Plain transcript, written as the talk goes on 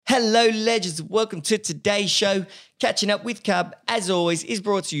Hello, legends. Welcome to today's show. Catching Up with Cub, as always, is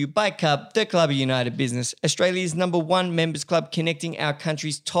brought to you by Cub, the Club of United Business, Australia's #1 members club connecting our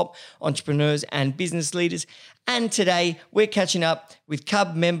country's top entrepreneurs and business leaders. And today, we're catching up with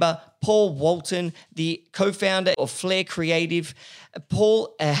Cub member Paul Walton, the co-founder of Flair Creative.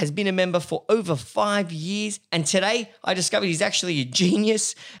 Paul has been a member for over 5 years, and today I discovered he's actually a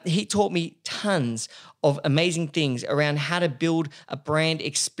genius. He taught me tons of amazing things around how to build a brand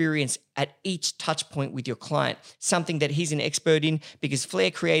experience at each touch point with your client, something that he's an expert in because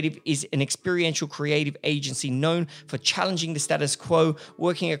Flair Creative is an experiential creative agency known for challenging the status quo,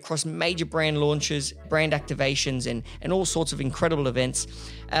 working across major brand launches, brand activations, and all sorts of incredible events.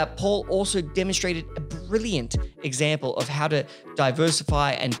 Paul also demonstrated a brilliant example of how to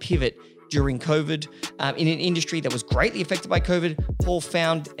diversify and pivot during COVID. In an industry that was greatly affected by COVID, Paul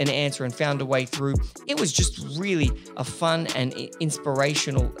found an answer and found a way through. It was just really a fun and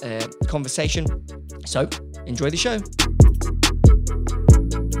inspirational conversation. So enjoy the show.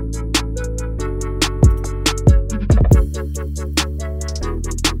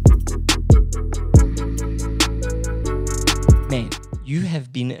 Man, you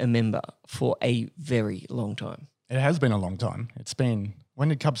have been a member for a very long time. It has been a long time. It's been, when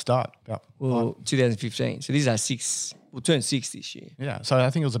did Cub start? About 2015. So these are six, we'll turn 6 this year. Yeah, so I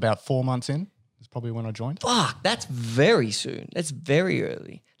think it was about 4 months in. That's probably when I joined. Fuck, that's very soon. That's very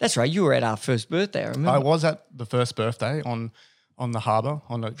early. That's right. You were at our first birthday, I remember. I was at the first birthday on the harbour.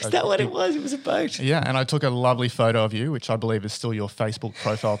 Is that what it was? It was a boat. Yeah, and I took a lovely photo of you, which I believe is still your Facebook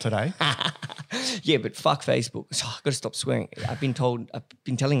profile today. Yeah, but fuck Facebook. So I've got to stop swearing. I've been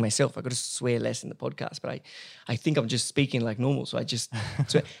telling myself I've got to swear less in the podcast, but I think I'm just speaking like normal, so I just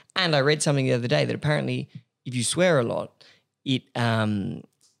swear. And I read something the other day that apparently if you swear a lot, it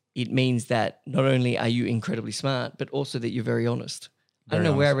means that not only are you incredibly smart, but also that you're very honest. I don't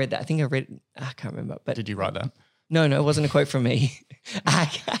know where I read that. I think I can't remember. But did you write that? No, it wasn't a quote from me.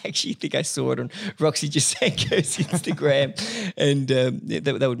 I actually think I saw it on Roxy Jasenko's Instagram, and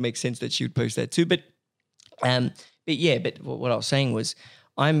that would make sense that she would post that too. But what I was saying was,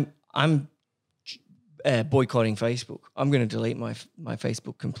 I'm boycotting Facebook. I'm going to delete my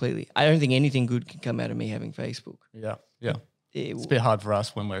Facebook completely. I don't think anything good can come out of me having Facebook. Yeah. It's a bit hard for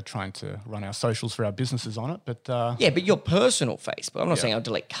us when we're trying to run our socials for our businesses on it, but but your personal Facebook. I'm not saying I'll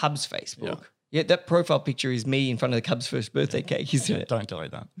delete Cubs Facebook. Yeah, that profile picture is me in front of the Cubs' first birthday cake, isn't it? Don't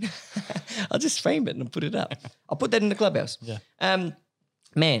delete that. I'll just frame it and put it up. I'll put that in the clubhouse. Yeah.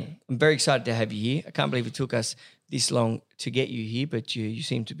 Man, I'm very excited to have you here. I can't believe it took us this long to get you here, but you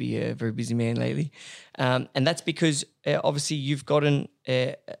seem to be a very busy man lately. And that's because obviously you've gotten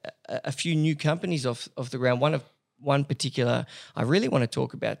a few new companies off the ground. One particular I really want to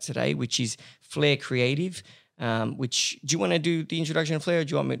talk about today, which is Flair Creative. Do you want to do the introduction of Flair, or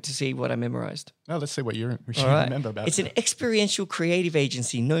do you want me to see what I memorized? No, let's see what you remember about it. It's an experiential creative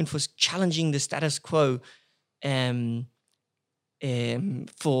agency known for challenging the status quo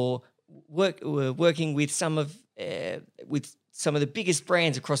for working with some of the biggest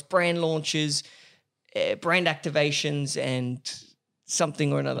brands across brand launches, brand activations, and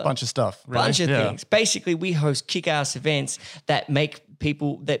something or another. A bunch of stuff. Really? Bunch of things. Basically, we host kick-ass events that make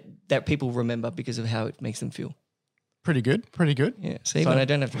people that people remember because of how it makes them feel. Pretty good. Yeah. See, when I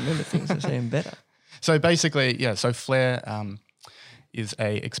don't have to remember things, I say them better. So basically, so Flair is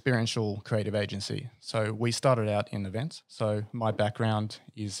a experiential creative agency. So we started out in events. So my background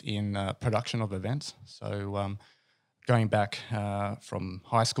is in production of events. So going back from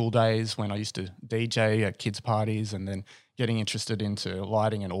high school days when I used to DJ at kids' parties, and then getting interested into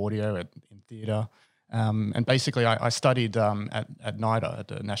lighting and audio in theatre. And basically I studied at NIDA, at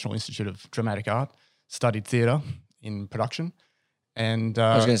the National Institute of Dramatic Art, studied theatre in production. And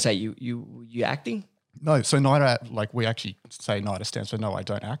I was going to say, you acting? No, so NIDA, like we actually say NIDA stands for No, I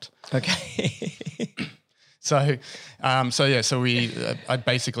Don't Act. Okay. I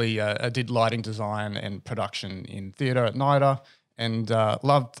basically did lighting design and production in theatre at NIDA, and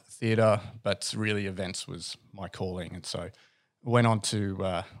loved theatre, but really events was my calling. And so went on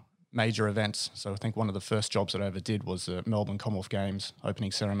to major events. So I think one of the first jobs that I ever did was the Melbourne Commonwealth Games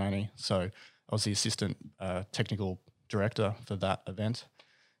opening ceremony. So I was the assistant technical director for that event,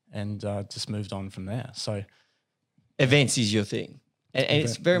 and just moved on from there. So events is your thing. And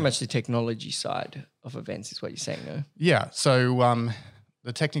it's very much the technology side of events is what you're saying, no? Yeah. So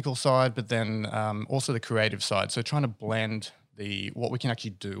the technical side, but then also the creative side. So trying to blend what we can actually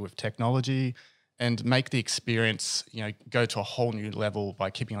do with technology and make the experience, go to a whole new level by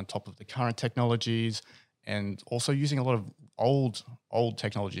keeping on top of the current technologies, and also using a lot of old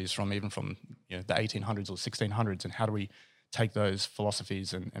technologies from the 1800s or 1600s, and how do we take those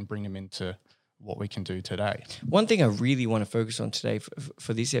philosophies and bring them into what we can do today. One thing I really want to focus on today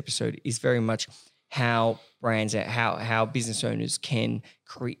for this episode is very much how brands, how business owners can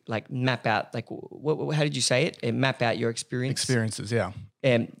map out, like, how did you say it? Map out your Experiences, yeah.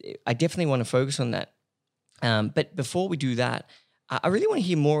 I definitely want to focus on that. But before we do that, I really want to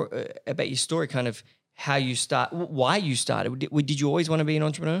hear more about your story, kind of how you why you started. Did you always want to be an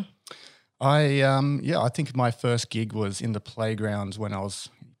entrepreneur? I think my first gig was in the playground when I was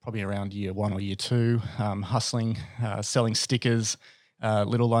probably around year 1 or year 2, hustling, selling stickers,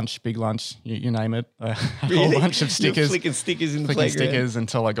 little lunch, big lunch, you name it, a whole bunch of stickers. You're flicking stickers in the playground. Stickers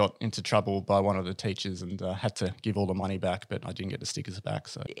until I got into trouble by one of the teachers and had to give all the money back, but I didn't get the stickers back.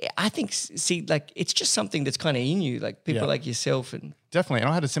 So I think, it's just something that's kind of in you, like people like yourself. And definitely. And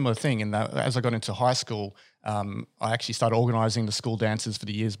I had a similar thing in that as I got into high school, I actually started organising the school dances for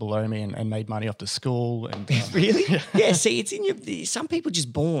the years below me and made money off the school. And really? Yeah. See, it's in you. Some people are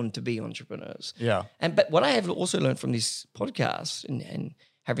just born to be entrepreneurs. Yeah. But what I have also learned from this podcast and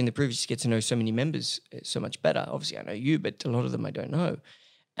having the privilege to get to know so many members so much better, obviously I know you, but a lot of them I don't know,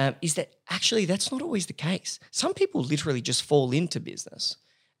 is that actually that's not always the case. Some people literally just fall into business.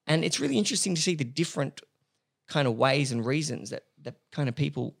 And it's really interesting to see the different kind of ways and reasons that kind of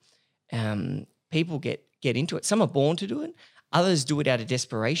people get into it. Some are born to do it. Others do it out of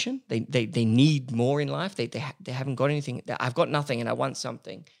desperation. They need more in life. They haven't got anything. I've got nothing and I want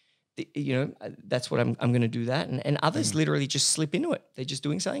something. That's what I'm going to do that. And others literally just slip into it. They're just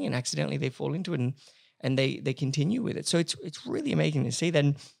doing something and accidentally they fall into it and they continue with it. So it's really amazing to see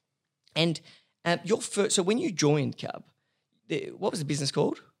that. And your first, so when you joined Cub, what was the business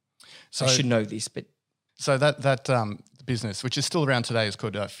called? So I should know this, but so that business, which is still around today, is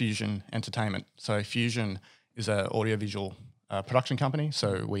called Fusion Entertainment. So Fusion is an audiovisual production company.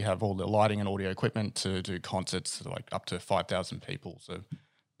 So we have all the lighting and audio equipment to do concerts like up to 5,000 people. So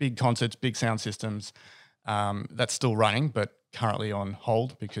big concerts, big sound systems. That's still running, but currently on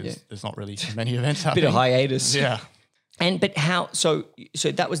hold because there's not really many events happening. Bit of hiatus. Yeah. But how? So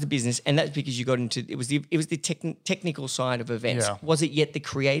that was the business, and that's because you got into it was the technical side of events. Yeah. Was it yet the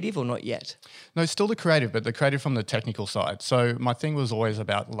creative or not yet? No, still the creative, but the creative from the technical side. So my thing was always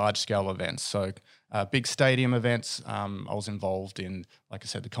about large scale events. So big stadium events. I was involved in, like I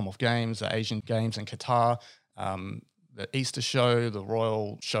said, the Commonwealth Games, the Asian Games in Qatar, the Easter show, the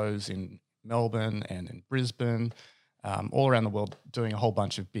Royal shows in Melbourne and in Brisbane, all around the world, doing a whole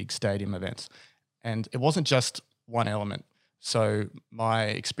bunch of big stadium events. And it wasn't just one element. So my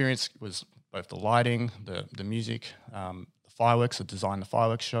experience was both the lighting, the music, the fireworks, the design, the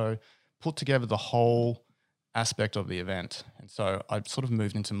fireworks show, put together the whole aspect of the event. And so I sort of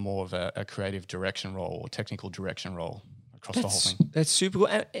moved into more of a creative direction role or technical direction role across the whole thing. That's super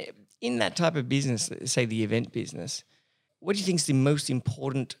cool. In that type of business, say the event business, what do you think is the most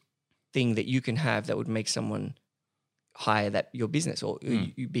important thing that you can have that would make someone hire your business or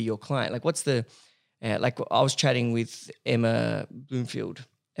you be your client? Like what's the... like I was chatting with Emma Bloomfield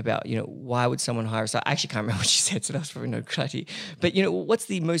about, why would someone hire us? I actually can't remember what she said, so that's probably no clarity. But, what's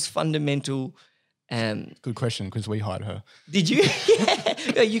the most fundamental... Good question, because we hired her. Did you?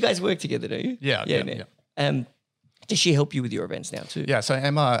 Yeah. You guys work together, don't you? Yeah. Does she help you with your events now too? Yeah, so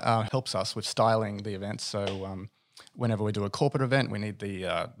Emma helps us with styling the events. So whenever we do a corporate event, we need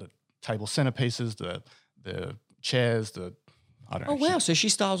the table centerpieces, the chairs, I don't know. Oh, wow. So she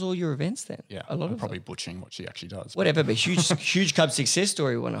styles all your events then? Yeah. A lot of probably butchering what she actually does. Whatever, but huge Cub success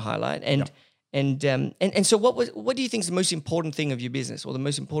story we want to highlight. And so what do you think is the most important thing of your business or the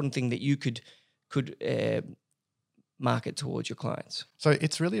most important thing that you could market towards your clients? So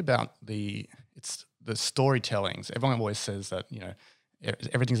it's really about the storytellings. Everyone always says that,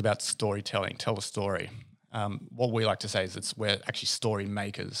 everything's about storytelling, tell a story. What we like to say is we're actually story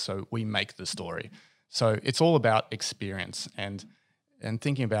makers. So we make the story. So it's all about experience and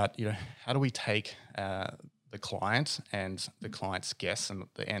thinking about, how do we take the client and the client's guests and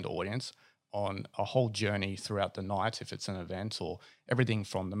the end audience on a whole journey throughout the night, if it's an event, or everything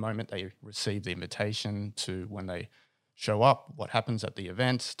from the moment they receive the invitation to when they show up, what happens at the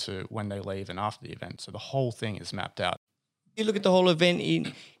event, to when they leave and after the event. So the whole thing is mapped out. You look at the whole event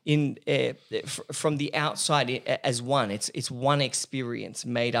from the outside as one. It's one experience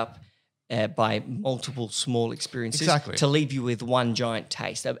made up by multiple small experiences to leave you with one giant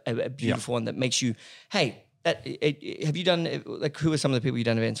taste, a beautiful one that makes you, hey, have you done, like, who are some of the people you've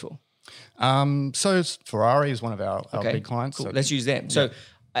done events for? So Ferrari is one of our big clients. Cool. So let's use them. So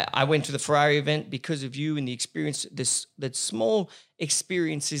I went to the Ferrari event because of you and the experience, the small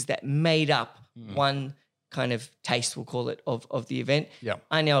experiences that made up one kind of taste, we'll call it, of the event. Yeah.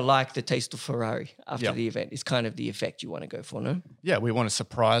 I now like the taste of Ferrari after Yeah. the event is kind of the effect you want to go for, no? Yeah, we want to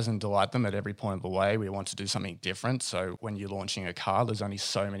surprise and delight them at every point of the way. We want to do something different. So when you're launching a car, there's only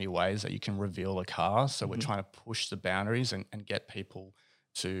so many ways that you can reveal a car. So we're trying to push the boundaries and get people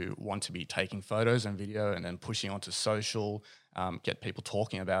to want to be taking photos and video and then pushing onto social, get people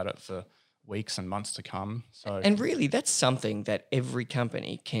talking about it for weeks and months to come. So And really, that's something that every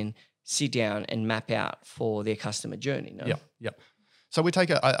company can sit down and map out for their customer journey, no? Yep. So we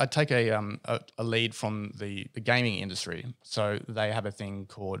take I take a lead from the gaming industry. So they have a thing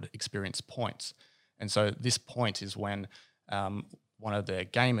called experience points, and so this point is when one of their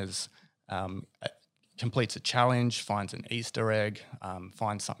gamers completes a challenge, finds an Easter egg,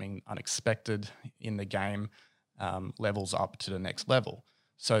 finds something unexpected in the game, levels up to the next level.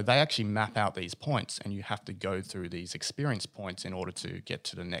 So they actually map out these points, and you have to go through these experience points in order to get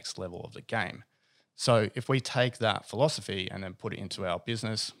to the next level of the game. So if we take that philosophy and then put it into our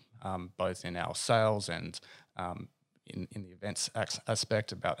business, both in our sales and in the events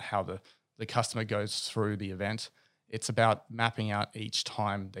aspect about how the customer goes through the event, it's about mapping out each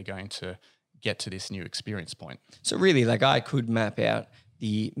time they're going to get to this new experience point. So really, like I could map out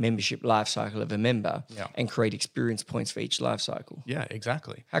the membership life cycle of a member Yeah. and create experience points for each life cycle. Yeah,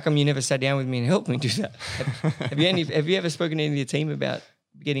 exactly. How come you never sat down with me and helped me do that? Have you ever spoken to any of your team about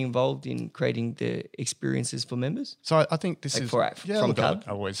getting involved in creating the experiences for members? So I think this Like is from look, Cub?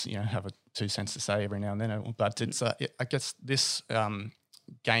 I always have a 2 cents to say every now and then, but it's I guess this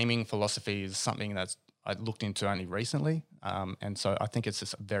gaming philosophy is something that's I looked into only recently, and so I think it's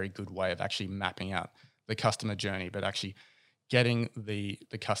just a very good way of actually mapping out the customer journey, but actually getting the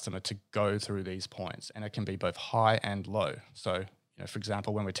customer to go through these points, and it can be both high and low. So, for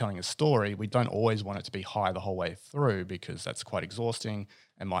example, when we're telling a story, we don't always want it to be high the whole way through because that's quite exhausting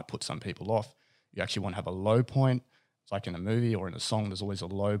and might put some people off. You actually want to have a low point. It's like in a movie or in a song, there's always a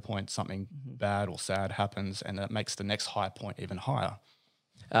low point, something bad or sad happens, and that makes the next high point even higher.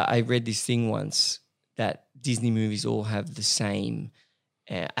 I read this thing once that Disney movies all have the same.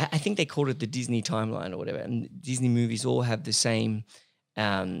 I think they called it the Disney timeline or whatever. And Disney movies all have the same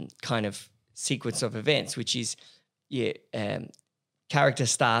kind of sequence of events, which is, character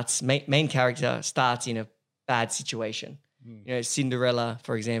starts, main character starts in a bad situation. Cinderella,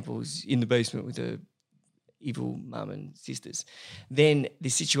 for example, is in the basement with her evil mum and sisters. Then the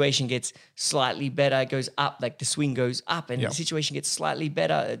situation gets slightly better, goes up, like the swing goes up and the situation gets slightly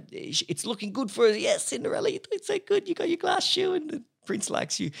better. It's looking good for her. Yes, Cinderella, you're doing so good. You got your glass shoe and the prince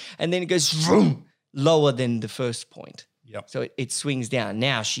likes you. And then it goes vroom, lower than the first point. Yep. So it swings down.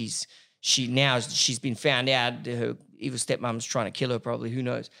 Now she's been found out. Her evil stepmom's trying to kill her probably, who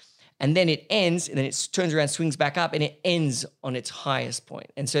knows. And then it ends, and then it turns around, swings back up, and it ends on its highest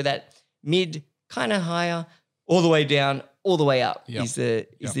point. And so that mid, kind of higher, all the way down, all the way up is the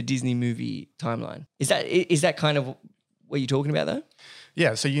Disney movie timeline. Is that kind of what you're talking about though?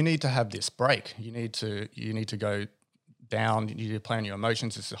 Yeah. So you need to have this break. You need to go down. You need to play on your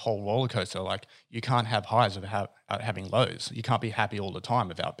emotions. It's a whole roller coaster. Like you can't have highs without having lows. You can't be happy all the time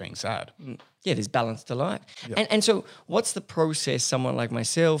without being sad. Yeah, there's balance to life. Yep. And so what's the process someone like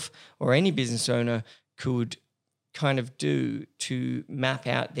myself or any business owner could kind of do to map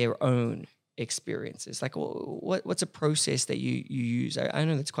out their own experiences? Like what's a process that you use? I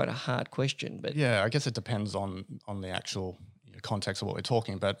know that's quite a hard question, but Yeah, I guess it depends on the actual context of what we're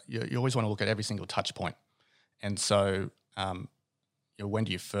talking, but you always want to look at every single touch point. And so when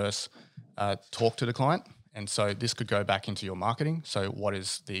do you first talk to the client? And so this could go back into your marketing. So what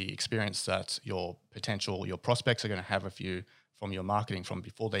is the experience that your prospects are going to have with you from your marketing from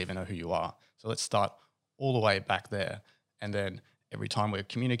before they even know who you are? So let's start all the way back there. And then every time we're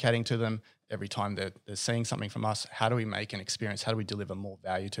communicating to them, every time they're seeing something from us, how do we make an experience? How do we deliver more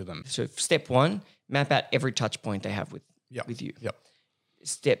value to them? So step one, map out every touch point they have with you. Yep.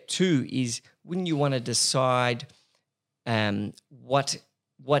 Step two is, wouldn't you want to decide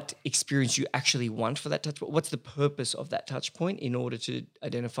what experience you actually want for that touch point? What's the purpose of that touch point in order to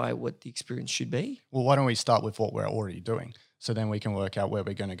identify what the experience should be? Well, why don't we start with what we're already doing? So then we can work out where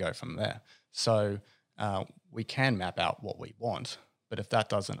we're going to go from there. So we can map out what we want, but if that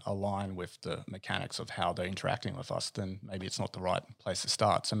doesn't align with the mechanics of how they're interacting with us, then maybe it's not the right place to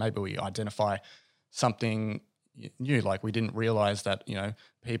start. So maybe we identify something new, like we didn't realize that,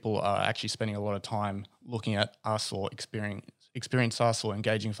 people are actually spending a lot of time looking at us or experience us or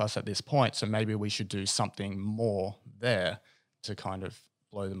engaging with us at this point. So maybe we should do something more there to kind of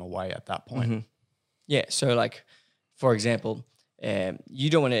blow them away at that point. Mm-hmm. Yeah. So like, for example, you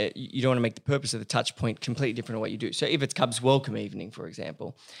don't want to make the purpose of the touch point completely different to what you do. So if it's Cubs welcome evening, for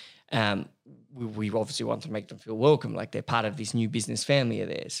example, we obviously want to make them feel welcome, like they're part of this new business family of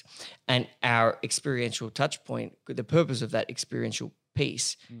theirs. And our experiential touch point, the purpose of that experiential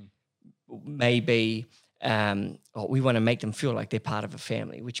piece may be, we want to make them feel like they're part of a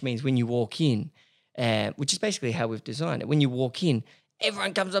family, which means when you walk in, which is basically how we've designed it. When you walk in,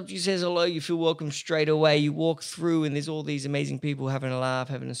 everyone comes up to you, says hello, you feel welcome straight away. You walk through and there's all these amazing people having a laugh,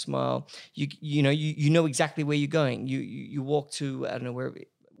 having a smile. You know exactly where you're going. You walk to, I don't know,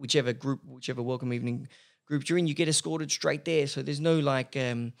 whichever welcome evening group you're in, you get escorted straight there. So there's no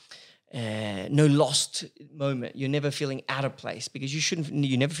no lost moment. You're never feeling out of place, because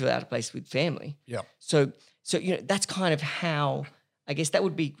you never feel out of place with family. Yeah. So that's kind of how, I guess that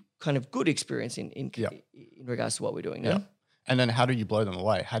would be kind of good experience in regards to what we're doing now. Yeah. And then how do you blow them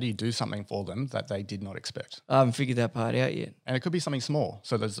away? How do you do something for them that they did not expect? I haven't figured that part out yet. And it could be something small.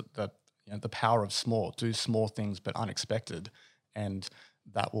 So there's the power of small. Do small things but unexpected, and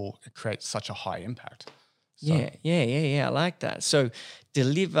that will create such a high impact. So, I like that. So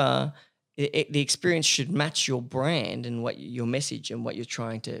deliver the experience should match your brand and what your message and what you're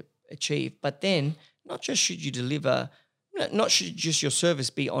trying to achieve. But then not just should you deliver, not should just your service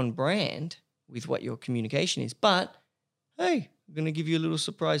be on brand with what your communication is, but hey, I'm going to give you a little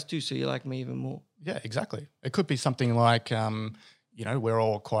surprise too, so you like me even more. Yeah, exactly. It could be something like, we're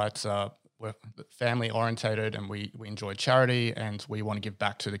all quite we're family orientated, and we enjoy charity, and we want to give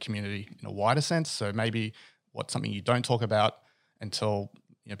back to the community in a wider sense. So maybe something you don't talk about until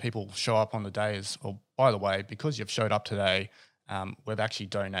people show up on the day is, oh, by the way, because you've showed up today, we've actually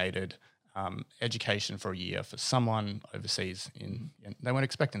donated education for a year for someone overseas. And they weren't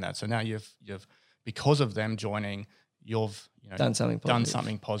expecting that. So now you've because of them joining, you've done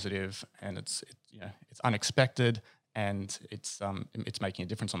something positive, and it's unexpected, and it's making a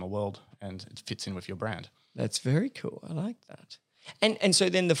difference on the world, and it fits in with your brand. That's very cool. I like that. And so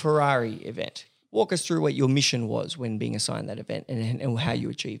then the Ferrari event. Walk us through what your mission was when being assigned that event, and how you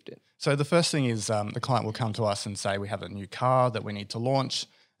achieved it. So the first thing is the client will come to us and say, we have a new car that we need to launch.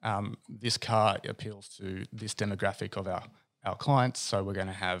 This car appeals to this demographic of our clients. So we're going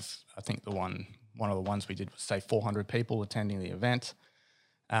to have, I think one of the ones we did was say 400 people attending the event.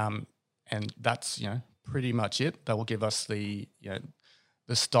 And that's, pretty much it. That will give us the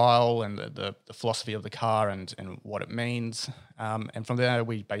style and the philosophy of the car and what it means. And from there,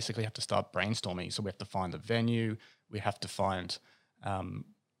 we basically have to start brainstorming. So we have to find the venue. We have to find,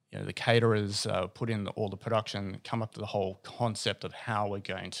 the caterers, put in all the production, come up to the whole concept of how we're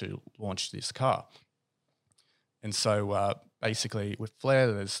going to launch this car. And so basically with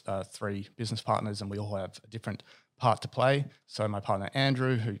Flair, there's 3 business partners, and we all have a different part to play. So my partner,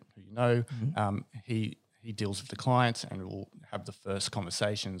 Andrew, who you know, he deals with the clients, and we'll have the first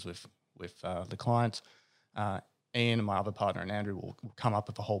conversations with the client. Ian and my other partner and Andrew will come up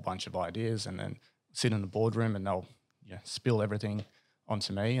with a whole bunch of ideas, and then sit in the boardroom, and they'll spill everything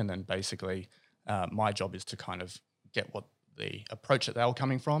onto me. And then basically my job is to kind of get what the approach that they were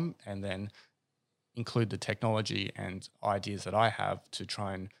coming from, and then include the technology and ideas that I have to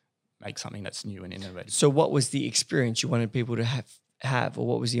try and make something that's new and innovative. So what was the experience you wanted people to have, or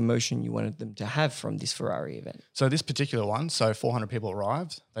what was the emotion you wanted them to have from this Ferrari event? So this particular one, 400 people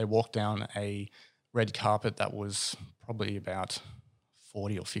arrived. They walked down a red carpet that was probably about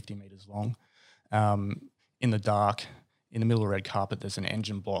 40 or 50 meters long. In the dark, in the middle of the red carpet, there's an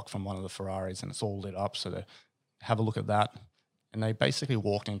engine block from one of the Ferraris, and it's all lit up. So they have a look at that. And they basically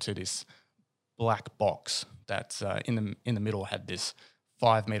walked into this black box that in the middle had this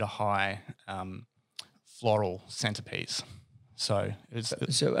 5 meter high floral centerpiece. So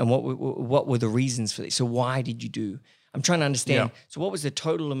and what were the reasons for this? So why did you do? I'm trying to understand. Yeah. So what was the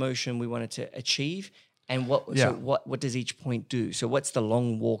total emotion we wanted to achieve, and what does each point do? So what's the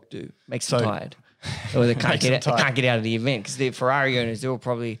long walk do? Makes them tired, or they can't get out of the event, because the Ferrari owners, they're all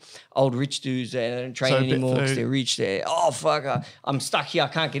probably old rich dudes that don't train anymore because they're rich. Oh fuck, I'm stuck here. I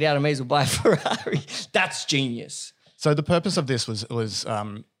can't get out. I may as well buy a Ferrari. That's genius. So the purpose of this was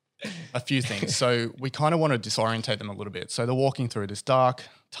a few things. So we kind of want to disorientate them a little bit. So they're walking through this dark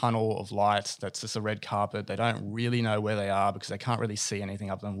tunnel of light that's just a red carpet. They don't really know where they are because they can't really see anything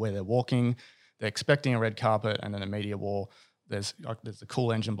other than where they're walking. They're expecting a red carpet and then a media wall. There's a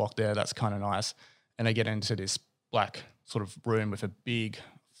cool engine block there. That's kind of nice. And they get into this black sort of room with a big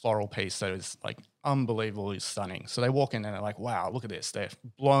floral piece that is like unbelievably stunning. So they walk in and they're like, wow, look at this. They're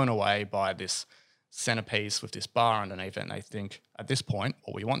blown away by this centerpiece with this bar underneath it, and they think at this point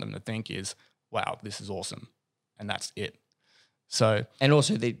what we want them to think is, wow, this is awesome, and that's it. So, and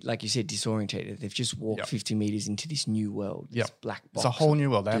also they, like you said, disorientated. They've just walked 50 meters into this new world, this black box. It's a whole new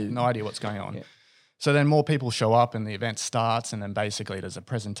world. They have no idea what's going on. So then more people show up and the event starts, and then basically there's a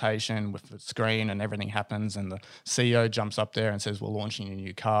presentation with the screen and everything happens, and the CEO jumps up there and says, we're launching a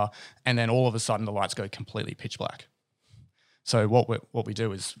new car. And then all of a sudden the lights go completely pitch black. So what we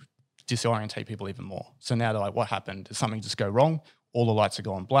do is disorientate people even more. So now they're like, what happened? Did something just go wrong? All the lights are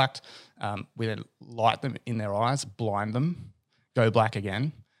gone black. We then light them in their eyes, blind them, go black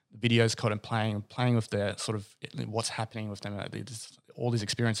again. The video's caught them playing with their sort of what's happening with them. All these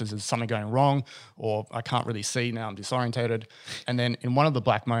experiences, is something going wrong, or I can't really see now, I'm disorientated. And then in one of the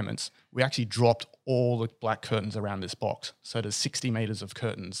black moments, we actually dropped all the black curtains around this box. So there's 60 meters of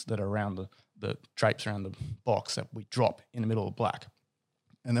curtains that are around the drapes around the box that we drop in the middle of black.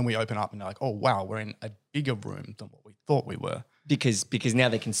 And then we open up and they're like, oh, wow, we're in a bigger room than what we thought we were. Because now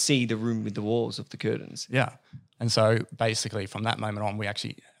they can see the room with the walls of the curtains. Yeah. And so basically from that moment on, we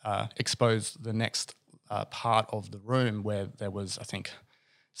actually exposed the next part of the room where there was, I think,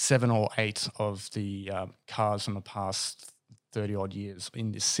 7 or 8 of the cars from the past 30 odd years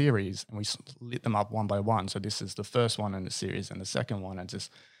in this series, and we lit them up one by one. So this is the first one in the series and the second one, and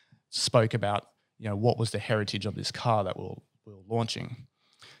just spoke about, what was the heritage of this car that we're launching.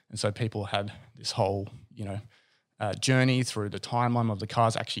 And so people had this whole, journey through the timeline of the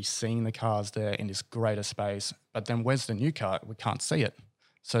cars, actually seeing the cars there in this greater space. But then where's the new car? We can't see it.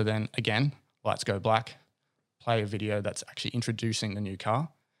 So then again, lights go black, play a video that's actually introducing the new car,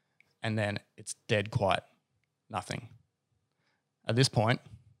 and then it's dead quiet, nothing. At this point,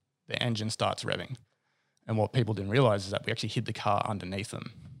 the engine starts revving. And what people didn't realize is that we actually hid the car underneath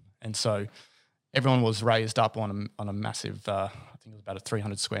them. And so everyone was raised up on a massive, I think it was about a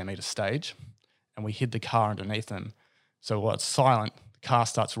 300 square meter stage, and we hid the car underneath them. So while it's silent, the car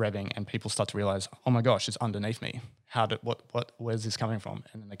starts revving and people start to realize, oh my gosh, it's underneath me. Where's this coming from?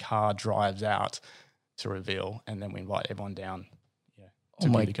 And then the car drives out to reveal, and then we invite everyone down. Yeah. Oh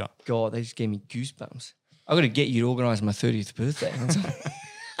my God, they just gave me goosebumps. I've got to get you to organise my 30th birthday.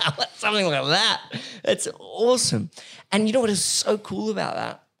 Something like that. It's awesome. And you know what is so cool about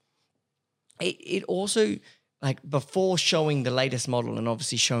that? It also, like, before showing the latest model and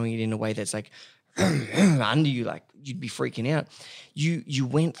obviously showing it in a way that's like under you, like you'd be freaking out, you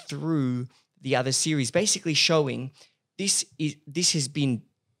went through the other series basically showing this has been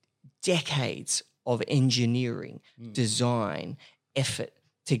decades of engineering, design, effort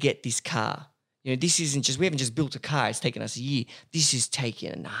to get this car. This isn't just, we haven't just built a car, it's taken us a year. This has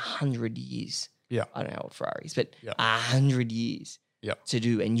taken 100 years. Yeah. I don't know how old Ferrari is, but 100 years to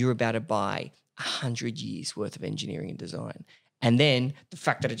do. And you're about to buy 100 years worth of engineering and design. And then the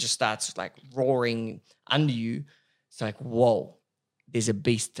fact that it just starts like roaring under you, it's like, whoa, there's a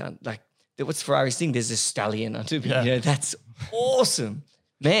beast. Like, what's Ferrari's thing? There's a stallion under me. Yeah. That's awesome.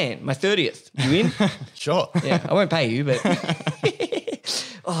 Man, my 30th. You in? Sure. Yeah, I won't pay you, but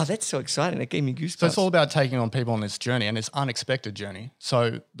oh, that's so exciting. That gave me goosebumps. So it's all about taking on people on this journey, and this unexpected journey.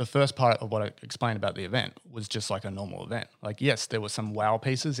 So the first part of what I explained about the event was just like a normal event. Like, yes, there were some wow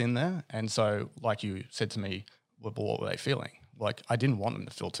pieces in there. And so like you said to me, what were they feeling? Like, I didn't want them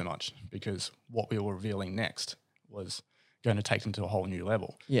to feel too much, because what we were revealing next was going to take them to a whole new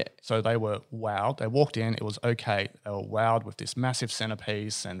level. Yeah. So they were wowed. They walked in, it was okay. They were wowed with this massive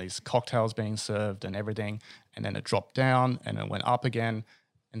centerpiece and these cocktails being served and everything. And then it dropped down and it went up again.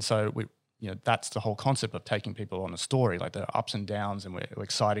 And so that's the whole concept of taking people on a story. Like, there are ups and downs, and we're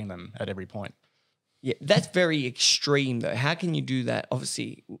exciting them at every point. Yeah, that's very extreme though. How can you do that?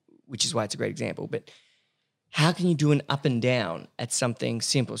 Obviously, which is why it's a great example, but how can you do an up and down at something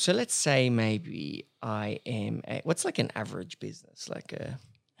simple? So let's say maybe I am what's like an average business? Like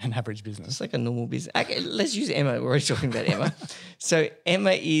an average business. It's like a normal business. Okay, let's use Emma. We're already talking about Emma. So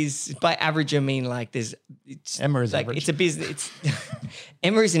Emma is, by average, I mean like Emma is like average. It's a business.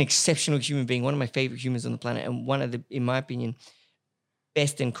 Emma is an exceptional human being, one of my favorite humans on the planet, and one of the, in my opinion,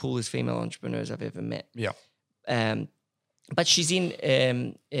 best and coolest female entrepreneurs I've ever met. Yeah. But she's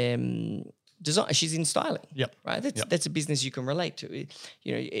in design. She's in styling. Yep. Right. That's a business you can relate to.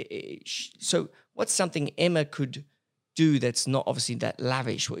 So what's something Emma could do that's not obviously that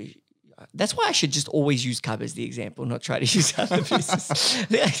lavish? That's why I should just always use Cub as the example, not try to use other businesses.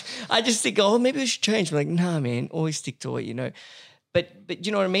 I just think, oh, maybe I should change. I'm like, nah, man, always stick to it, But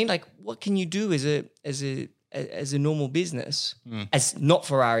you know what I mean? Like, what can you do as a normal business, as not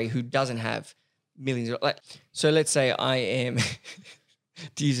Ferrari, who doesn't have millions of, like? So let's say I am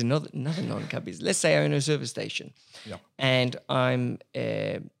to use another non-Cub business. Let's say I own a service station, and I'm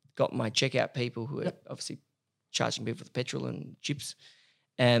got my checkout people who are obviously charging people for petrol and chips,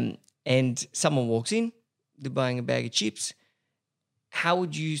 and someone walks in, they're buying a bag of chips. How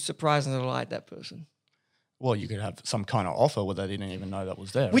would you surprise and delight that person? Well, you could have some kind of offer where they didn't even know that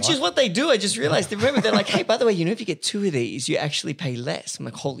was there. Which right? is what they do. I just realized. Remember, they're like, hey, by the way, if you get 2 of these, you actually pay less. I'm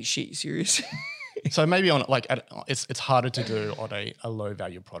like, holy shit, you serious? So maybe it's harder to do on a low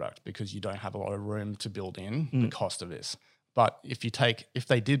value product because you don't have a lot of room to build in the cost of this. But if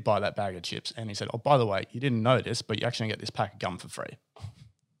they did buy that bag of chips and he said, oh, by the way, you didn't know this, but you actually get this pack of gum for free.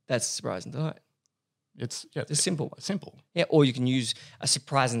 That's a surprise and delight. It's a simple one. Simple. Yeah, or you can use a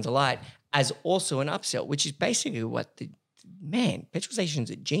surprise and delight as also an upsell, which is basically what petrol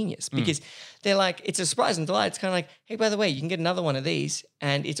stations are genius because they're like, it's a surprise and delight. It's kind of like, hey, by the way, you can get another one of these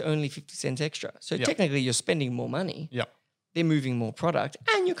and it's only 50 cents extra. So technically you're spending more money. Yeah. They're moving more product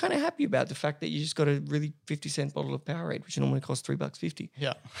and you're kind of happy about the fact that you just got a really 50-cent bottle of Powerade, which normally costs $3.50.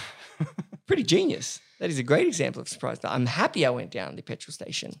 Yeah. Pretty genius. That is a great example of surprise. I'm happy I went down the petrol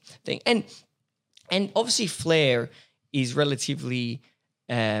station thing. And obviously Flair is relatively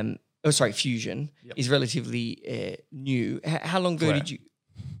Fusion is relatively new. How long ago did you?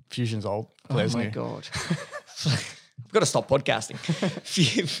 Fusion's old. Flair's my new. God. I've got to stop podcasting.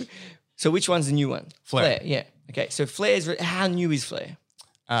 So which one's the new one? Flair. Yeah. Okay. So how new is Flair?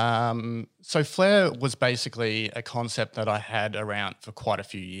 So Flair was basically a concept that I had around for quite a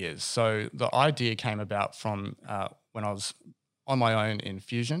few years. So the idea came about from when I was on my own in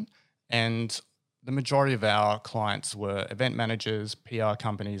Fusion, and the majority of our clients were event managers, PR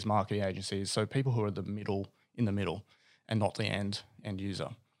companies, marketing agencies, so people who are in the middle and not the end user.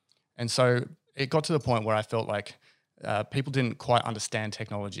 And so it got to the point where I felt like people didn't quite understand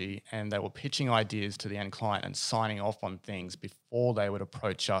technology and they were pitching ideas to the end client and signing off on things before they would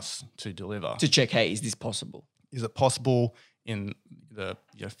approach us to deliver. To check, hey, is this possible? Is it possible in the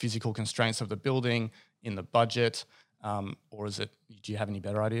physical constraints of the building, in the budget, or do you have any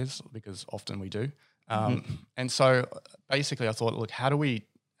better ideas? Because often we do. And so basically I thought, look, how do we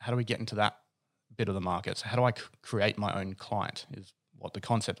get into that bit of the market? So how do I create my own client is what the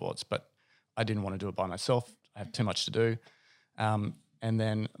concept was, but I didn't want to do it by myself. I had too much to do. And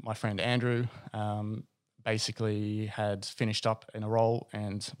then my friend Andrew basically had finished up in a role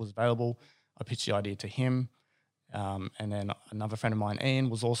and was available. I pitched the idea to him. And then another friend of mine, Ian,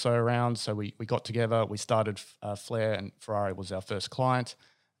 was also around. So we got together, we started Flair, and Ferrari was our first client.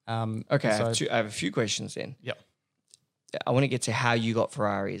 Okay, I have a few questions then. Yep. I want to get to how you got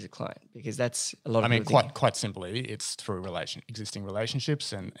Ferrari as a client because that's a lot of quite simply, it's through existing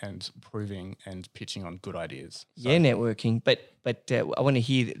relationships and proving and pitching on good ideas. So. Yeah, networking. But I want to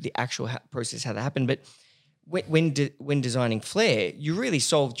hear the actual process, how that happened. But when designing Flair, you really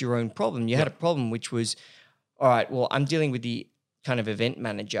solved your own problem. You had a problem which was, all right, well, I'm dealing with the kind of event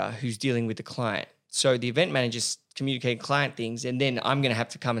manager who's dealing with the client. So the event manager's communicating client things, and then I'm going to have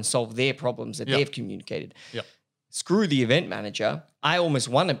to come and solve their problems that they've communicated. Yep. Screw the event manager. I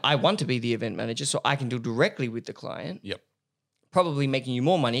want to be the event manager so I can deal directly with the client. Yep. Probably making you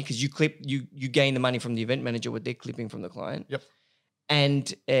more money because you gain the money from the event manager what they're clipping from the client. Yep.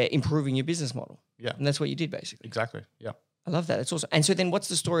 And improving your business model. Yeah. And that's what you did basically. Exactly. Yeah. I love that. That's awesome. And so then what's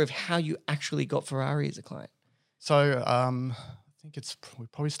the story of how you actually got Ferrari as a client? So I think we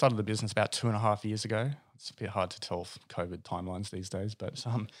probably started the business about 2.5 years ago. It's a bit hard to tell COVID timelines these days, but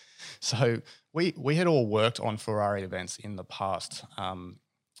so we had all worked on Ferrari events in the past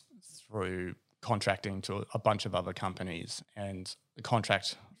through contracting to a bunch of other companies, and the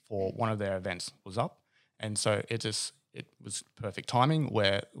contract for one of their events was up, and so it was perfect timing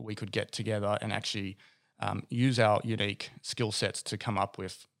where we could get together and actually use our unique skill sets to come up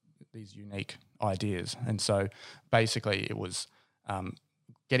with these unique ideas. And so basically it was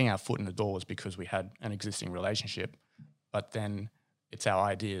getting our foot in the door was because we had an existing relationship, but then it's our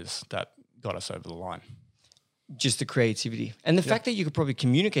ideas that got us over the line. Just the creativity and the fact that you could probably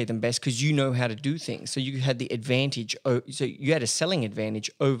communicate them best because you know how to do things. So you had the advantage. So you had a selling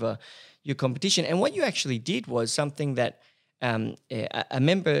advantage over your competition. And what you actually did was something that a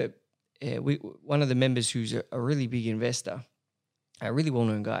member, one of the members who's a really big investor, a really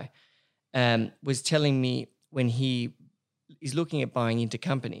well-known guy, was telling me when he is looking at buying into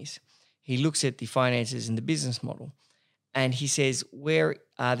companies, he looks at the finances and the business model, and he says, where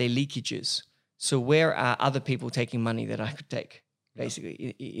are there leakages? So where are other people taking money that I could take, basically,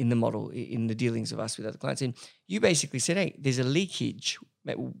 in the model, in the dealings of us with other clients? And you basically said, hey, there's a leakage,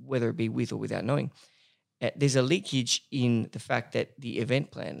 whether it be with or without knowing. There's a leakage in the fact that the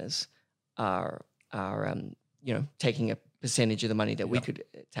event planners are taking a percentage of the money that we could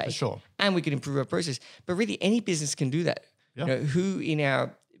take. For sure. And we could improve our process. But really, any business can do that. Yeah.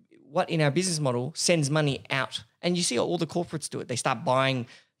 What in our business model sends money out? And you see all the corporates do it. They start buying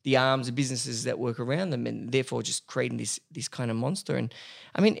the arms of businesses that work around them, and therefore just creating this kind of monster. And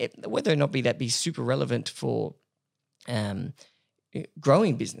I mean, whether or not that be super relevant for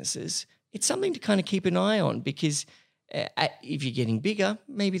growing businesses, it's something to kind of keep an eye on, because if you're getting bigger,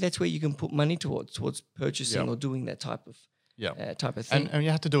 maybe that's where you can put money towards purchasing or doing that type of thing. And you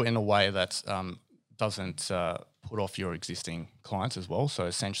have to do it in a way that doesn't put off your existing clients as well. So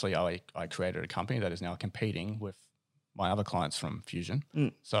essentially, I created a company that is now competing with my other clients from Fusion.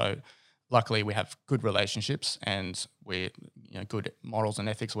 So luckily, we have good relationships, and we're good morals and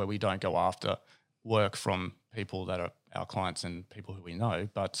ethics where we don't go after work from people that are our clients and people who we know.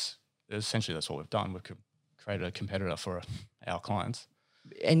 But essentially, that's what we've done. We've created a competitor for our clients.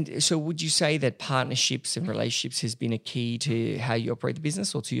 And so would you say that partnerships and relationships has been a key to how you operate the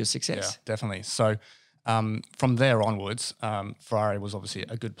business or to your success? Yeah, definitely. So from there onwards, Ferrari was obviously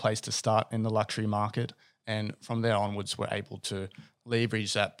a good place to start in the luxury market. And from there onwards, we're able to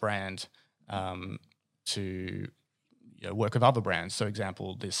leverage that brand to work with other brands. So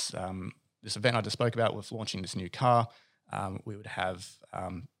example, this event I just spoke about with launching this new car, we would have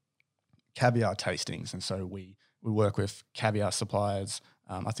caviar tastings. And so we work with caviar suppliers.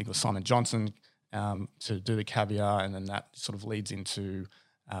 I think it was Simon Johnson to do the caviar, and then that sort of leads into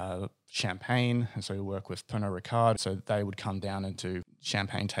champagne. And so we work with Pernod Ricard. So they would come down and do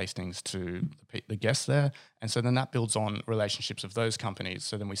champagne tastings to the guests there. And so then that builds on relationships with those companies.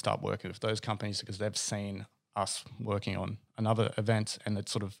 So then we start working with those companies because they've seen us working on another event, and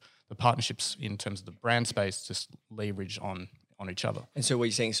it's sort of the partnerships in terms of the brand space just leverage on each other. And so what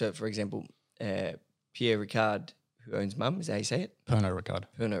you're saying, so for example, Pierre Ricard, who owns Mum, is that how you say it? Pernod Ricard.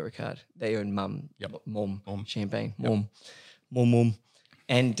 Pernod Ricard. They own Mum, Mom, Champagne, Yep. Mom.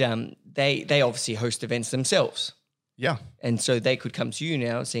 And they obviously host events themselves. Yeah. And so they could come to you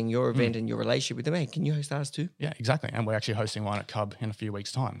now, seeing your event and your relationship with them. Hey, can you host ours too? Yeah, exactly. And we're actually hosting one at Cub in a few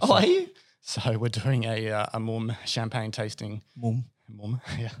weeks' time. Oh, are you? So we're doing a Mum champagne tasting. Mum,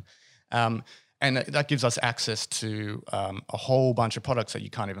 yeah. And that gives us access to a whole bunch of products that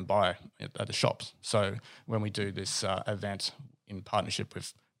you can't even buy at the shops. So when we do this event in partnership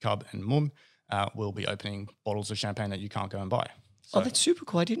with Cub and Mum, we'll be opening bottles of champagne that you can't go and buy. So, that's super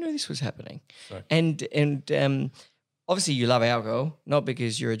cool. I didn't know this was happening. So. And obviously you love alcohol, not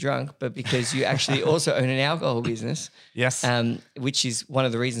because you're a drunk, but because you actually also own an alcohol business. Yes. Which is one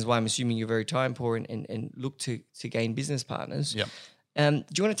of the reasons why I'm assuming you're very time poor and look to gain business partners. Yep. Do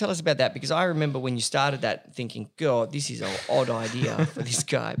you want to tell us about that? Because I remember when you started that thinking, God, this is an odd idea for this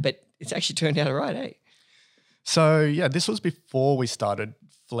guy, but it's actually turned out all right, eh? So, yeah, this was before we started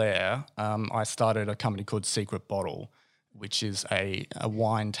Flair. I started a company called Secret Bottle, which is a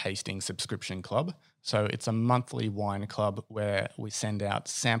wine tasting subscription club. So it's a monthly wine club where we send out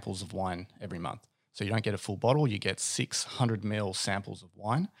samples of wine every month. So you don't get a full bottle, you get 600 ml samples of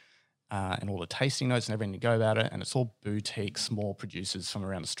wine. And all the tasting notes and everything to go about it. And it's all boutique, small producers from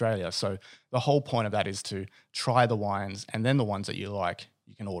around Australia. So the whole point of that is to try the wines, and then the ones that you like,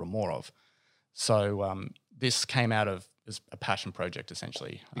 you can order more of. So this came out of as a passion project,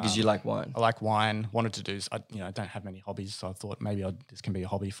 essentially. Because you like wine. I like wine, wanted to do, I don't have many hobbies, so I thought maybe this can be a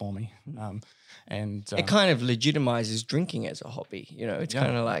hobby for me. It kind of legitimizes drinking as a hobby. It's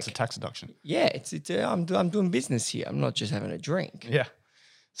kind of like. It's a tax deduction. Yeah, I'm doing business here. I'm not just having a drink. Yeah.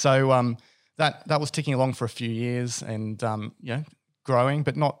 So that was ticking along for a few years and, growing,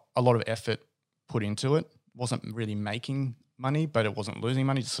 but not a lot of effort put into it. Wasn't really making money, but it wasn't losing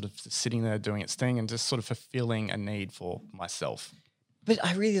money, just sort of sitting there doing its thing and just sort of fulfilling a need for myself. But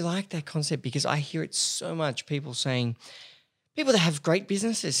I really like that concept because I hear it so much, people that have great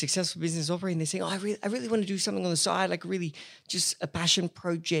businesses, successful business operating, they're saying, I really want to do something on the side, like really just a passion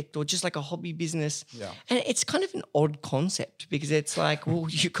project or just like a hobby business. Yeah. And it's kind of an odd concept because it's like, well,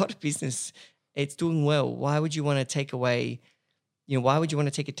 you've got a business, it's doing well. Why would you want to take away, why would you want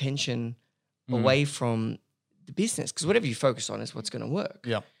to take attention away from the business? Because whatever you focus on is what's going to work.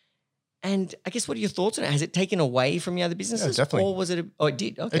 Yeah. And I guess, what are your thoughts on it? Has it taken away from your other businesses? Yeah, definitely. Or was it it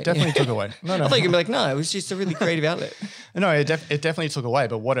did? Okay. It definitely took away. No. I thought you were going to be like, no, it was just a really creative outlet. No, it definitely took away.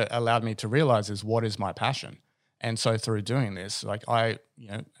 But what it allowed me to realize is what is my passion. And so through doing this, like I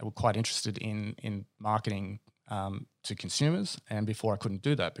was quite interested in marketing to consumers. And before I couldn't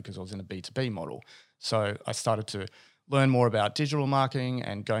do that because I was in a B2B model. So I started to learn more about digital marketing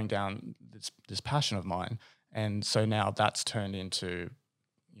and going down this passion of mine. And so now that's turned into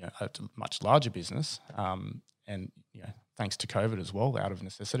a much larger business, and thanks to COVID as well, out of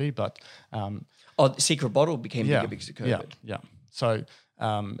necessity. But Secret Bottle became bigger because of COVID. Yeah. So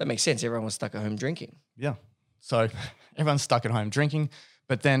that makes sense. Everyone was stuck at home drinking. Yeah. So everyone's stuck at home drinking.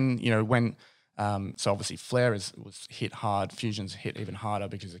 But then when So obviously Flair was hit hard. Fusion's hit even harder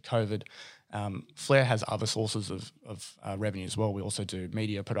because of COVID. Flair has other sources of revenue as well. We also do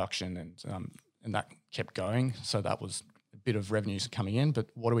media production and that kept going. So that was a bit of revenues coming in. But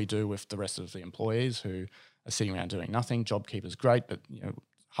what do we do with the rest of the employees who are sitting around doing nothing? JobKeeper's great, but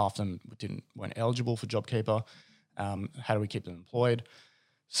half of them weren't eligible for JobKeeper. How do we keep them employed?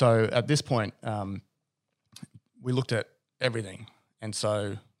 So at this point, we looked at everything. And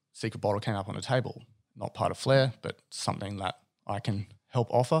so Secret Bottle came up on the table, not part of Flair, but something that I can help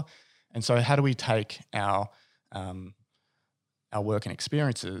offer. And so how do we take our work and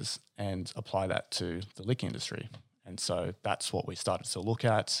experiences and apply that to the liquor industry? And so that's what we started to look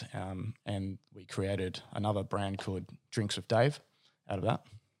at. And we created another brand called Drinks with Dave out of that.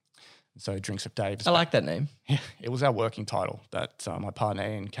 So Drinks with Dave. I like that name. Yeah, it was our working title that my partner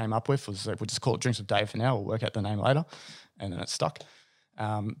Ian came up with. We'll just call it Drinks with Dave for now. We'll work out the name later. And then it stuck.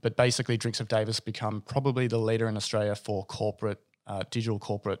 But basically Drinks with Dave has become probably the leader in Australia for digital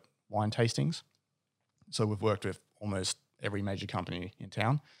corporate wine tastings. So we've worked with almost every major company in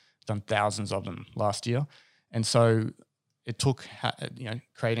town, done thousands of them last year. And so it took,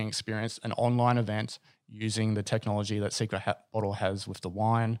 creating experience, an online event using the technology that Secret Bottle has with the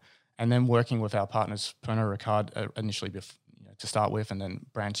wine, and then working with our partners, Pernod Ricard, initially to start with, and then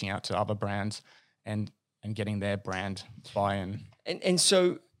branching out to other brands and getting their brand buy-in. And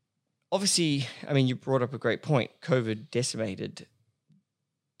so obviously, I mean, you brought up a great point. COVID decimated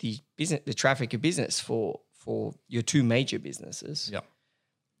the traffic of business for your two major businesses. Yeah.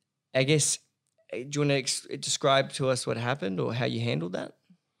 I guess, do you want to describe to us what happened or how you handled that?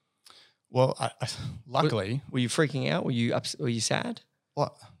 Well, luckily, were you freaking out? Were you upset? Were you sad?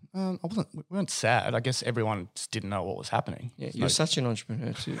 Well, we weren't sad. I guess everyone just didn't know what was happening. Yeah, you're such an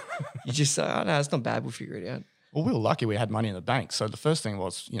entrepreneur too. You just say, "Oh no, it's not bad. We'll figure it out." Well, we were lucky. We had money in the bank. So the first thing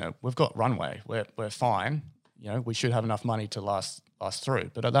was, we've got runway. We're fine. We should have enough money to last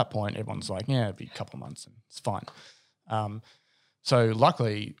through. But at that point, everyone's like, yeah, it'll be a couple of months and it's fine. So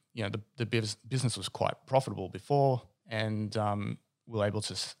luckily, the business was quite profitable before, and we were able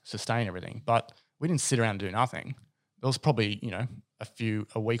to sustain everything. But we didn't sit around and do nothing. There was probably,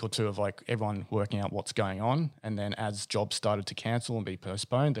 a week or two of like everyone working out what's going on. And then as jobs started to cancel and be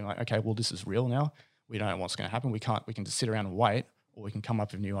postponed, they're like, okay, well, this is real now. We don't know what's going to happen. We can just sit around and wait, or we can come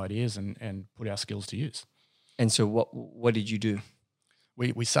up with new ideas and put our skills to use. And so what did you do?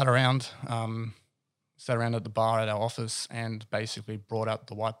 We sat around at the bar at our office and basically brought out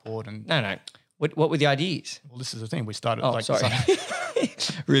the whiteboard and No. What were the ideas? Well, this is the thing. We started. Oh, sorry.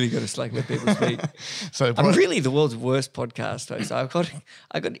 Really got to slack let people speak. So I'm really the world's worst podcast host. I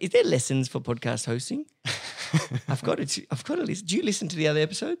got. Is there lessons for podcast hosting? I've got to listen. Do you listen to the other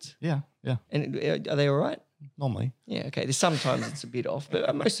episodes? Yeah. And are they all right? Normally. Yeah. Okay. Sometimes it's a bit off,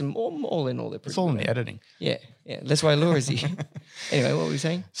 but most of them, all in all, they're pretty. It's all in good. the editing. Yeah. That's why Laura's here. Anyway, what were we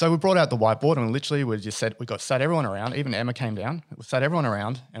saying? So we brought out the whiteboard and literally we sat everyone around. Even Emma came down. We sat everyone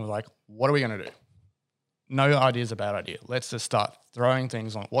around and we're like, what are we going to do? No ideas about idea. Let's just start throwing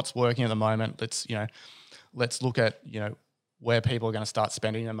things on what's working at the moment. Let's look at, where people are going to start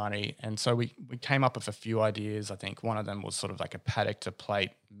spending their money. And so we came up with a few ideas. I think one of them was sort of like a paddock to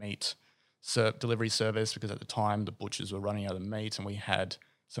plate meat delivery service, because at the time the butchers were running out of meat and we had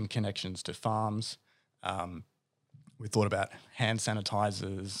some connections to farms. We thought about hand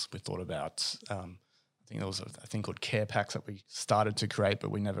sanitizers. We thought about, I think there was a thing called care packs that we started to create,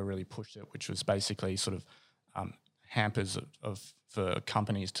 but we never really pushed it, which was basically sort of hampers for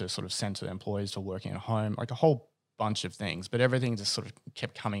companies to sort of send to employees for working at home, like a whole bunch of things. But everything just sort of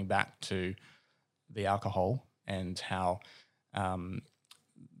kept coming back to the alcohol and how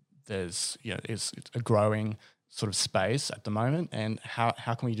there's it's a growing sort of space at the moment, and how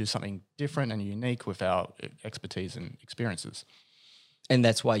can we do something different and unique with our expertise and experiences. And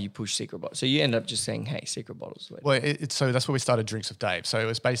that's why you push Secret Bottle. So you end up just saying, hey, Secret Bottle's the way. Well, so that's where we started Drinks with Dave. So it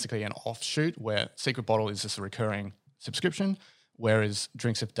was basically an offshoot where Secret Bottle is just a recurring subscription, whereas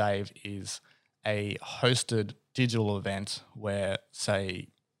Drinks with Dave is a hosted digital event where, say,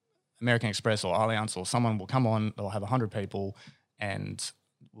 American Express or Allianz or someone will come on, they'll have 100 people and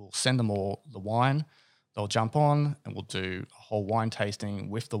we'll send them all the wine. They'll jump on and we'll do a whole wine tasting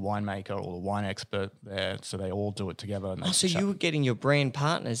with the winemaker or the wine expert there. So they all do it together. And so you were getting your brand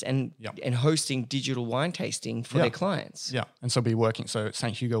partners and hosting digital wine tasting for their clients. Yeah. And so we'll be working. So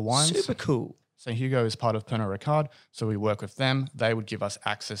St. Hugo Wines. Super cool. St. Hugo is part of Pernod Ricard. So we work with them. They would give us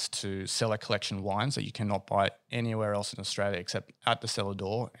access to cellar collection wines that you cannot buy anywhere else in Australia except at the cellar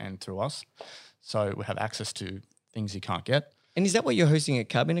door and through us. So we have access to things you can't get. And is that what you're hosting at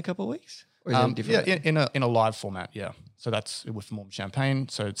Cub in a couple of weeks? Or is that different? Yeah, in a live format, yeah. So that's with Morm Champagne.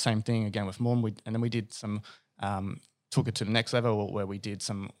 So same thing again with Morm. And then we did some, took it to the next level where we did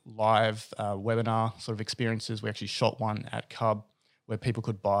some live webinar sort of experiences. We actually shot one at Cub where people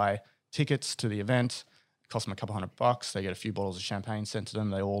could buy tickets to the event. It cost them a couple $100. They get a few bottles of champagne sent to them.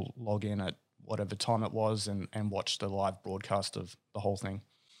 They all log in at whatever time it was and watch the live broadcast of the whole thing.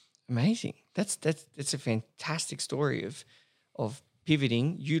 Amazing. That's a fantastic story of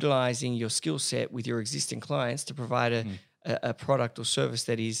pivoting, utilizing your skill set with your existing clients to provide a product or service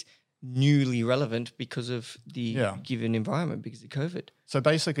that is newly relevant because of the given environment, because of COVID. So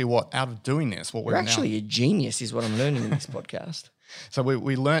basically out of doing this, what You're we're actually a genius is what I'm learning in this podcast. So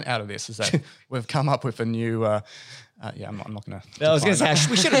we learn't out of this is that we've come up with a new, I'm not going to. I was going to say,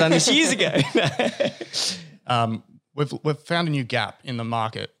 we should have done this years ago. We've found a new gap in the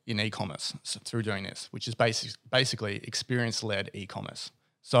market in e-commerce through doing this, which is basically experience-led e-commerce.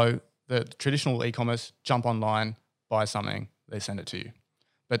 So the traditional e-commerce, jump online, buy something, they send it to you.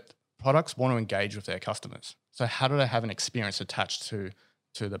 But products want to engage with their customers. So how do they have an experience attached to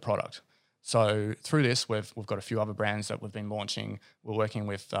the product? So through this, we've got a few other brands that we've been launching. We're working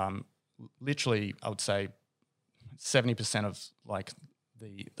with literally, I would say, 70% of like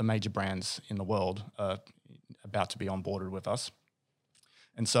the major brands in the world are about to be onboarded with us.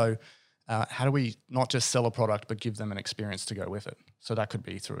 And so how do we not just sell a product, but give them an experience to go with it? So that could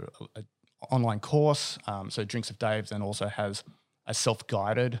be through an online course. So Drinks of Dave then also has a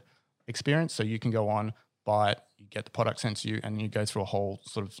self-guided experience. So you can go on, buy it, you get the product sent to you, and you go through a whole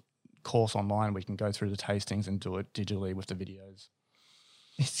sort of course online. We can go through the tastings and do it digitally with the videos.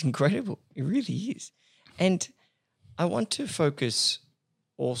 It's incredible. It really is. And I want to focus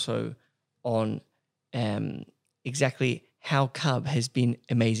also on exactly how Cub has been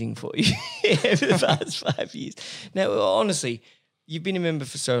amazing for you over the past 5 years. Now, honestly, you've been a member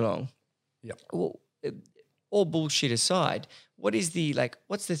for so long. Yeah. Well, all bullshit aside, what's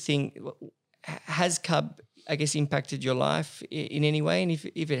the thing? Has Cub, I guess, impacted your life in any way? And if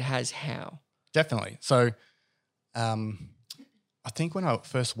it has, how? Definitely. So I think when I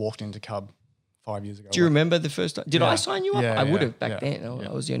first walked into Cub 5 years ago. Do you remember the first time? Did I sign you up? Yeah, I would have back yeah, then.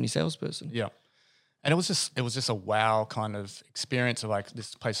 I was the only salesperson. Yeah. And it was just a wow kind of experience of like,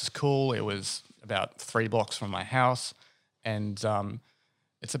 this place is cool. It was about 3 blocks from my house. And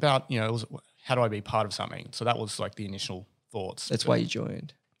it's about, how do I be part of something? So that was like the initial thoughts. That's why you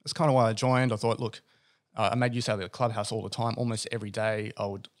joined. That's kind of why I joined. I thought, look, I made use out of the clubhouse all the time. Almost every day I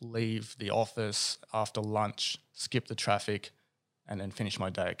would leave the office after lunch, skip the traffic, and then finish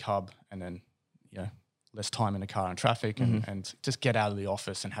my day at Cub, and then, less time in the car and traffic and just get out of the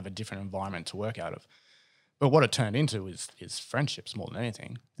office and have a different environment to work out of. But what it turned into is friendships more than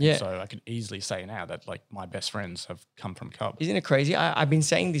anything. Yeah. And so I could easily say now that like my best friends have come from Cub. Isn't it crazy? I've been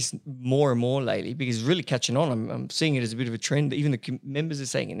saying this more and more lately because it's really catching on. I'm seeing it as a bit of a trend. Even the members are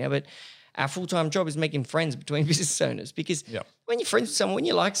saying it now. But our full-time job is making friends between business owners because when you're friends with someone, when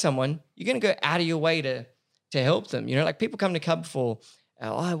you like someone, you're going to go out of your way to help them. Like people come to Cub for,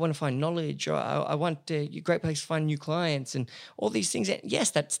 I want to find knowledge, or I want a great place to find new clients and all these things. And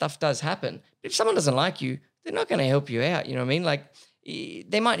yes, that stuff does happen. But if someone doesn't like you, they're not going to help you out. You know what I mean? Like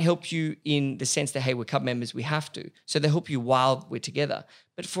they might help you in the sense that, hey, we're Cub members, we have to. So they help you while we're together.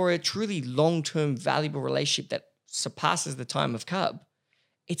 But for a truly long-term, valuable relationship that surpasses the time of Cub,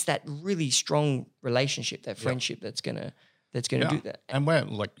 it's that really strong relationship, that friendship that's gonna do that. And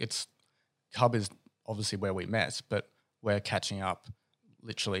Cub is obviously where we met, but we're catching up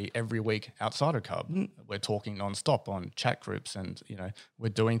literally every week outside of Cub. We're talking nonstop on chat groups, and we're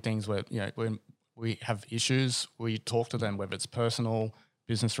doing things where when we have issues, we talk to them, whether it's personal,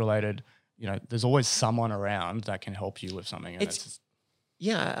 business related. There's always someone around that can help you with something. And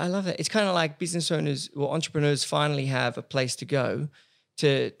yeah, I love that. It's kind of like business owners or entrepreneurs finally have a place to go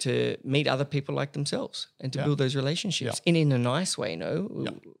to meet other people like themselves and to build those relationships in a nice way.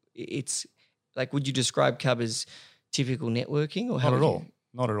 It's like, would you describe Cub as typical networking or not at all?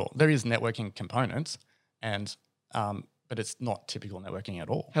 Not at all. There is networking components, and but it's not typical networking at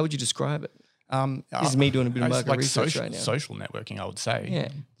all. How would you describe it? This is me doing a bit of market research right now. Social networking, I would say. Yeah.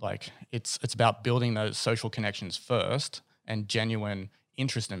 Like it's about building those social connections first and genuine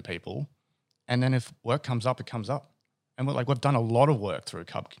interest in people, and then if work comes up, it comes up. And we've done a lot of work through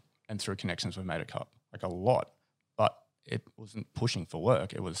Cub and through connections we've made at Cub, like a lot. But it wasn't pushing for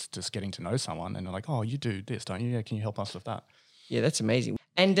work. It was just getting to know someone, and they're like, "Oh, you do this, don't you? Yeah, can you help us with that?" Yeah, that's amazing.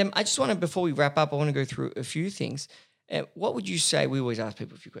 And I just want to, before we wrap up, I want to go through a few things. What would you say? We always ask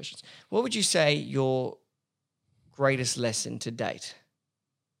people a few questions. What would you say your greatest lesson to date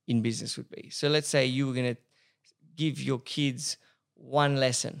in business would be? So let's say you were going to give your kids one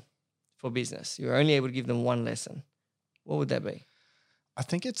lesson for business. You're only able to give them one lesson. what would that be? I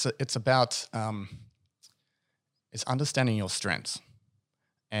think it's about it's understanding your strengths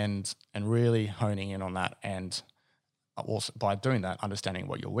and really honing in on that, and also by doing that, understanding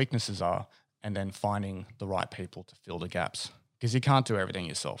what your weaknesses are, and then finding the right people to fill the gaps, because you can't do everything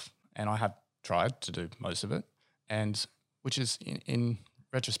yourself. And I have tried to do most of it, and which is in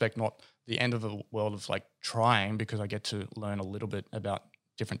retrospect not the end of the world of like trying, because I get to learn a little bit about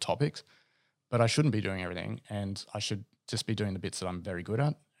different topics, but I shouldn't be doing everything, and I should just be doing the bits that I'm very good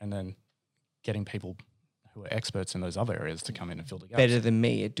at, and then getting people who are experts in those other areas to come in and fill the gaps. Better than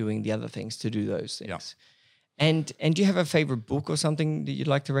me at doing the other things to do those things. Yeah. And do you have a favorite book or something that you'd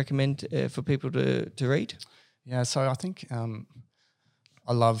like to recommend for people to read? Yeah, so I think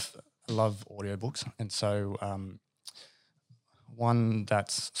I love audiobooks, and so one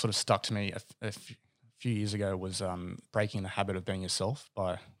that's sort of stuck to me a few years ago was Breaking the Habit of Being Yourself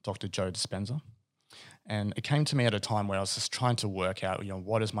by Dr. Joe Dispenza. And it came to me at a time where I was just trying to work out,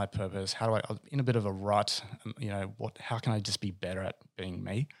 what is my purpose? How do I was in a bit of a rut, how can I just be better at being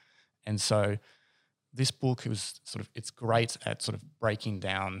me? And so this book it's great at sort of breaking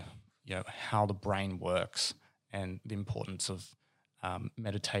down, how the brain works and the importance of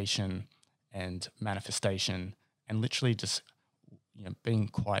meditation and manifestation, and literally just, being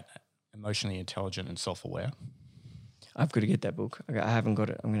quite emotionally intelligent and self-aware. I've got to get that book. I haven't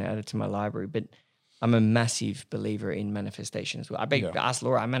got it. I'm going to add it to my library, but I'm a massive believer in manifestation as well. Ask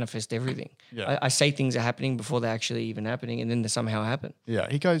Laura, I manifest everything. Yeah. I say things are happening before they're actually even happening, and then they somehow happen. Yeah,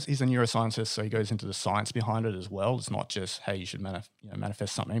 he's a neuroscientist, so he goes into the science behind it as well. It's not just, hey, you should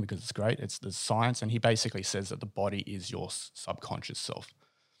manifest something because it's great. It's the science, and he basically says that the body is your subconscious self.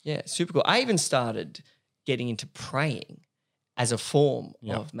 Yeah, super cool. I even started getting into praying as a form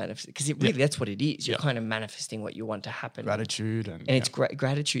of manifestation, because that's what it is. You're kind of manifesting what you want to happen. Gratitude. And it's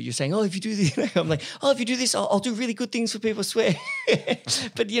gratitude. You're saying, if you do this, I'm like, if you do this, I'll do really good things for people, I swear.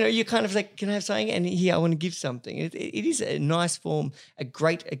 But, you're kind of like, can I have something? And here, I want to give something. It is a nice form, a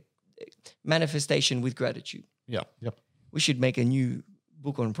great manifestation with gratitude. Yeah, yep. We should make a new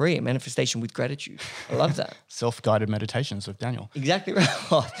book on prayer, manifestation with gratitude. I love that. Self-guided meditations with Daniel. Exactly right.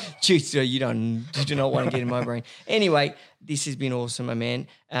 Jeez, you do not want to get in my brain. Anyway, this has been awesome, my man.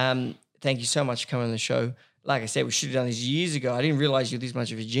 Thank you so much for coming on the show. Like I said, we should have done this years ago. I didn't realize you're this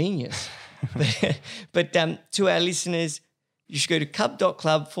much of a genius. but to our listeners, you should go to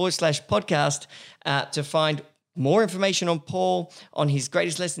cub.club/podcast to find more information on Paul, on his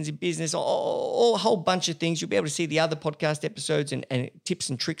greatest lessons in business, or a whole bunch of things. You'll be able to see the other podcast episodes and tips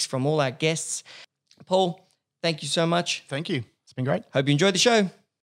and tricks from all our guests. Paul, thank you so much. Thank you. It's been great. Hope you enjoyed the show.